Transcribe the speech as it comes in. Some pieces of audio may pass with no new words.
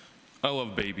I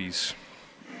love babies.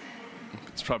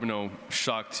 It's probably no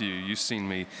shock to you. You've seen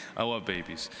me. I love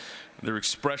babies. They're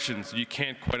expressions you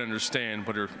can't quite understand,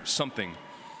 but they're something,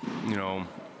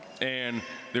 And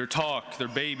their talk, their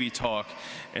baby talk,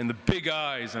 and the big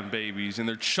eyes on babies, and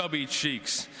their chubby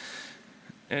cheeks.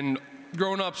 And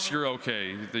grown-ups, you're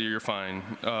okay. You're fine.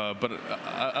 But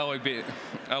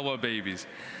I love babies.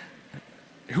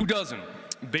 Who doesn't?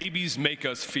 Babies make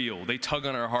us feel. They tug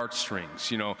on our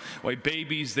heartstrings. Like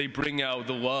babies, they bring out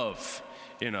the love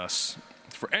in us.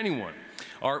 For anyone.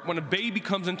 When a baby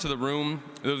comes into the room,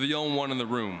 they're the only one in the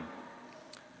room.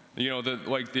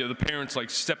 The parents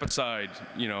step aside,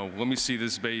 let me see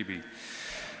this baby.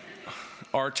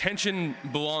 Our attention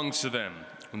belongs to them.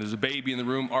 When there's a baby in the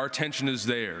room, our attention is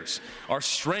theirs. Our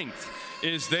strength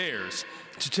is theirs.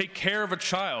 To take care of a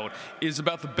child is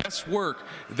about the best work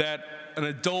that an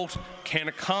adult can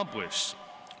accomplish.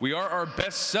 We are our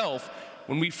best self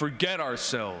when we forget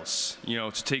ourselves,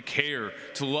 to take care,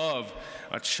 to love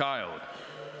a child.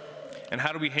 And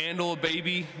how do we handle a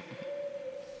baby?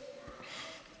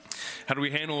 How do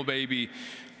we handle a baby?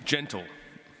 Gentle,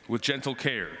 with gentle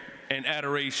care and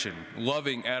adoration,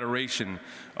 loving adoration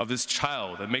of this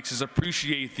child that makes us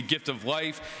appreciate the gift of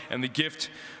life and the gift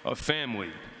of family.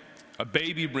 A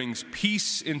baby brings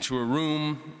peace into a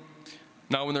room,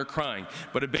 not when they're crying,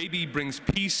 but a baby brings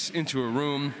peace into a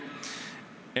room,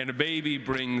 and a baby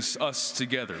brings us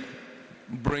together,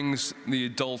 brings the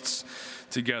adults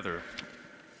together.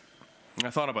 I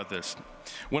thought about this.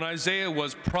 When Isaiah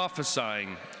was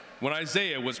prophesying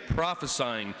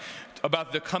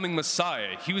about the coming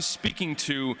Messiah, he was speaking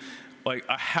to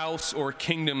a house or a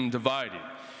kingdom divided.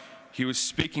 He was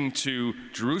speaking to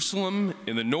Jerusalem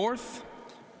in the north,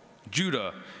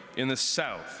 Judah in the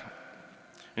south.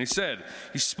 And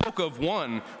he spoke of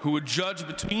one who would judge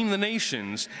between the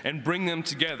nations and bring them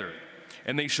together.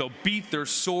 And they shall beat their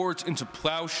swords into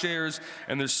plowshares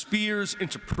and their spears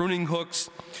into pruning hooks.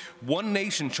 One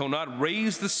nation shall not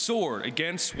raise the sword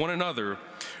against one another,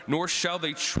 nor shall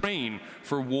they train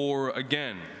for war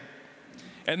again.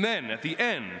 And then, at the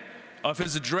end of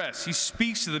his address, he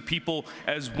speaks to the people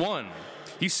as one.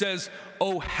 He says,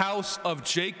 O house of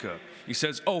Jacob. He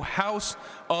says, O house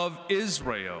of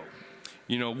Israel.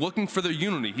 Looking for their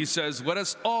unity. He says, let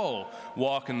us all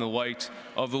walk in the light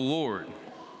of the Lord.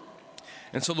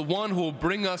 And so the one who will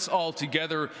bring us all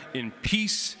together in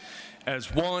peace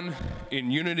as one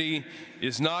in unity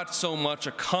is not so much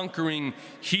a conquering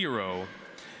hero,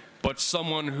 but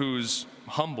someone who's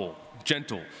humble,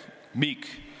 gentle, meek,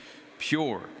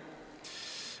 pure.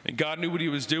 And God knew what he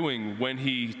was doing when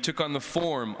he took on the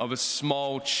form of a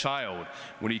small child,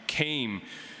 when he came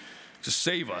to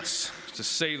save us, to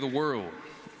save the world.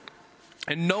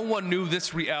 And no one knew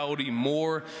this reality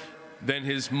more than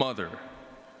his mother,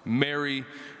 Mary,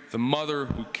 the mother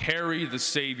who carried the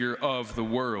Savior of the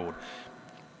world.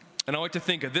 And I like to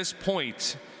think at this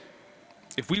point,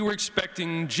 if we were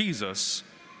expecting Jesus,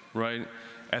 right,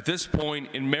 at this point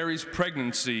in Mary's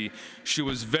pregnancy, she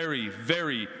was very,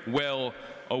 very well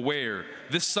aware.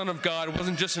 This Son of God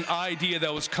wasn't just an idea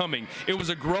that was coming. It was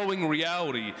a growing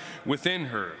reality within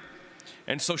her.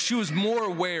 And so she was more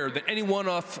aware than any one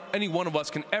of us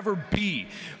can ever be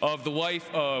of the life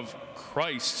of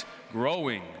Christ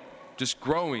growing,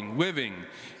 living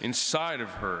inside of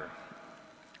her.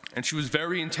 And she was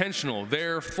very intentional,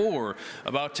 therefore,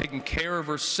 about taking care of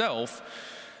herself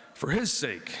for his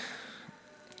sake.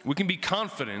 We can be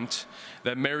confident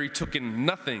that Mary took in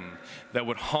nothing that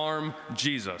would harm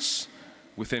Jesus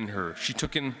within her. She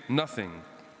took in nothing.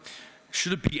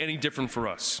 Should it be any different for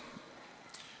us?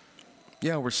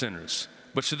 Yeah, we're sinners.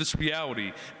 But should this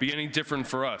reality be any different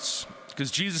for us? Because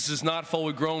Jesus is not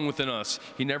fully grown within us.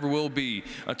 He never will be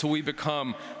until we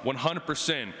become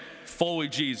 100% fully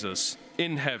Jesus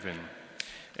in heaven.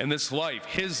 And this life,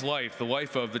 his life, the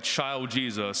life of the child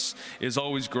Jesus, is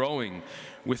always growing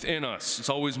within us. It's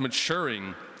always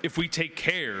maturing if we take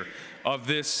care of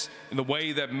this in the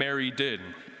way that Mary did.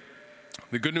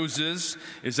 The good news is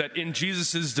that in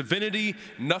Jesus' divinity,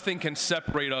 nothing can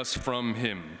separate us from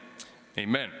him.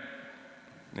 Amen.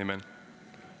 Amen.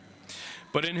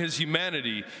 But in his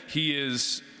humanity, he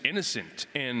is innocent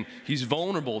and he's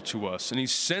vulnerable to us and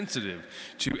he's sensitive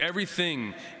to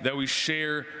everything that we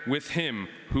share with him,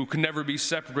 who can never be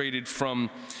separated from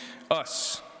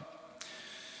us.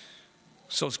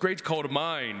 So it's great to call to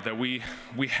mind that we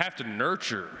have to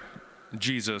nurture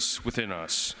Jesus within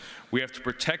us. We have to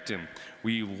protect him.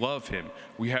 We love him.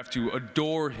 We have to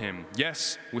adore him,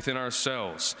 yes, within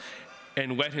ourselves.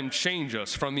 And let him change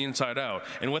us from the inside out.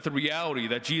 And let the reality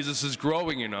that Jesus is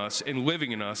growing in us and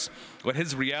living in us, let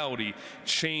his reality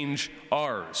change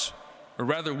ours. or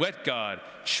rather let God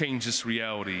change this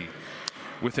reality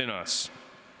within us.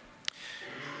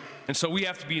 And so we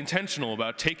have to be intentional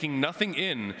about taking nothing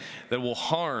in that will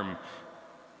harm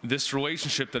this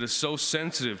relationship that is so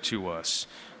sensitive to us.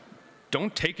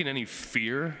 Don't take in any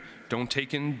fear. Don't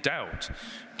take in doubt.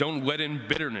 Don't let in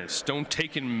bitterness. Don't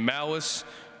take in malice.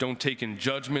 Don't take in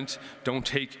judgment. Don't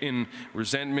take in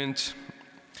resentment.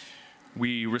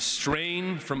 We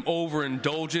restrain from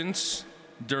overindulgence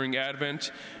during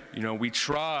Advent. We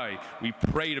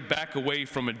pray to back away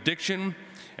from addiction.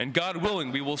 And God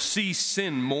willing, we will see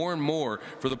sin more and more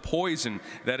for the poison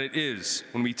that it is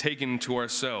when we take it into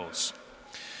ourselves.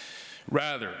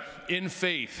 Rather, in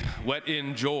faith, let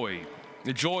in joy.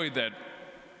 The joy that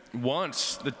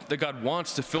God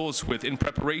wants to fill us with in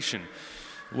preparation.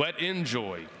 Let in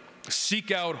joy.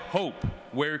 Seek out hope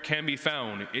where it can be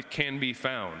found. It can be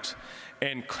found.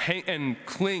 And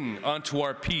cling onto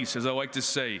our peace, as I like to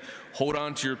say. Hold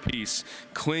on to your peace.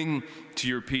 Cling to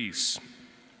your peace.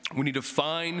 We need to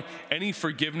find any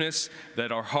forgiveness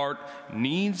that our heart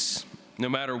needs, no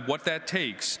matter what that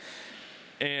takes,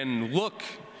 and look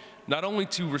not only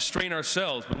to restrain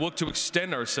ourselves, but look to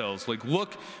extend ourselves.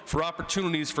 Look for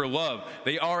opportunities for love.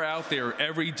 They are out there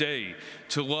every day.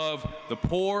 To love the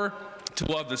poor,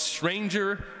 to love the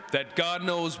stranger that God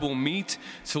knows we'll meet,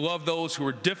 to love those who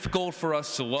are difficult for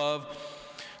us to love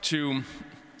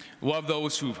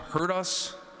those who've hurt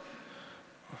us,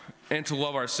 and to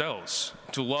love ourselves.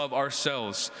 To love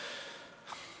ourselves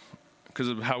because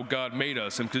of how God made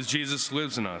us and because Jesus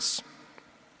lives in us.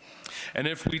 And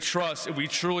if we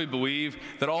truly believe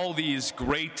that all these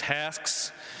great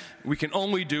tasks we can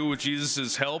only do with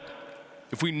Jesus' help,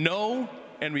 if we know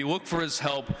and we look for his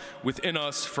help within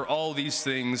us for all these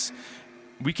things,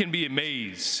 we can be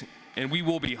amazed and we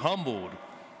will be humbled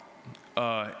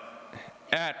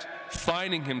at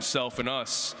finding himself in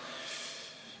us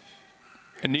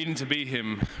and needing to be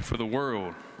him for the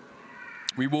world.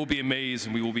 We will be amazed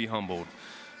and we will be humbled.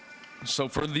 So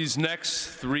for these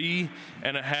next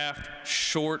 3.5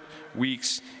 short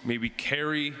weeks, may we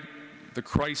carry the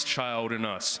Christ child in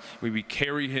us. May we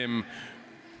carry him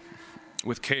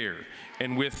with care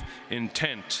and with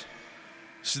intent,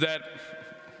 so that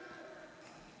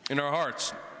in our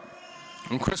hearts,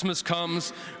 when Christmas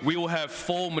comes, we will have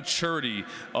full maturity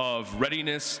of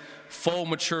readiness, full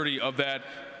maturity of that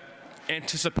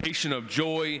anticipation of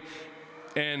joy,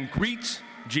 and greet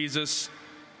Jesus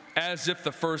as if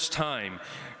the first time,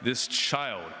 this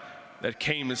child that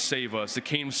came to save us, that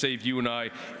came to save you and I,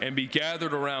 and be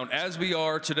gathered around, as we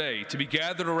are today, to be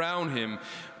gathered around him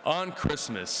on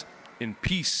Christmas in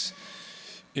peace,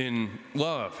 in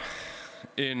love,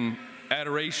 in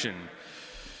adoration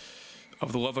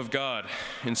of the love of God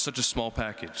in such a small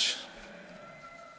package.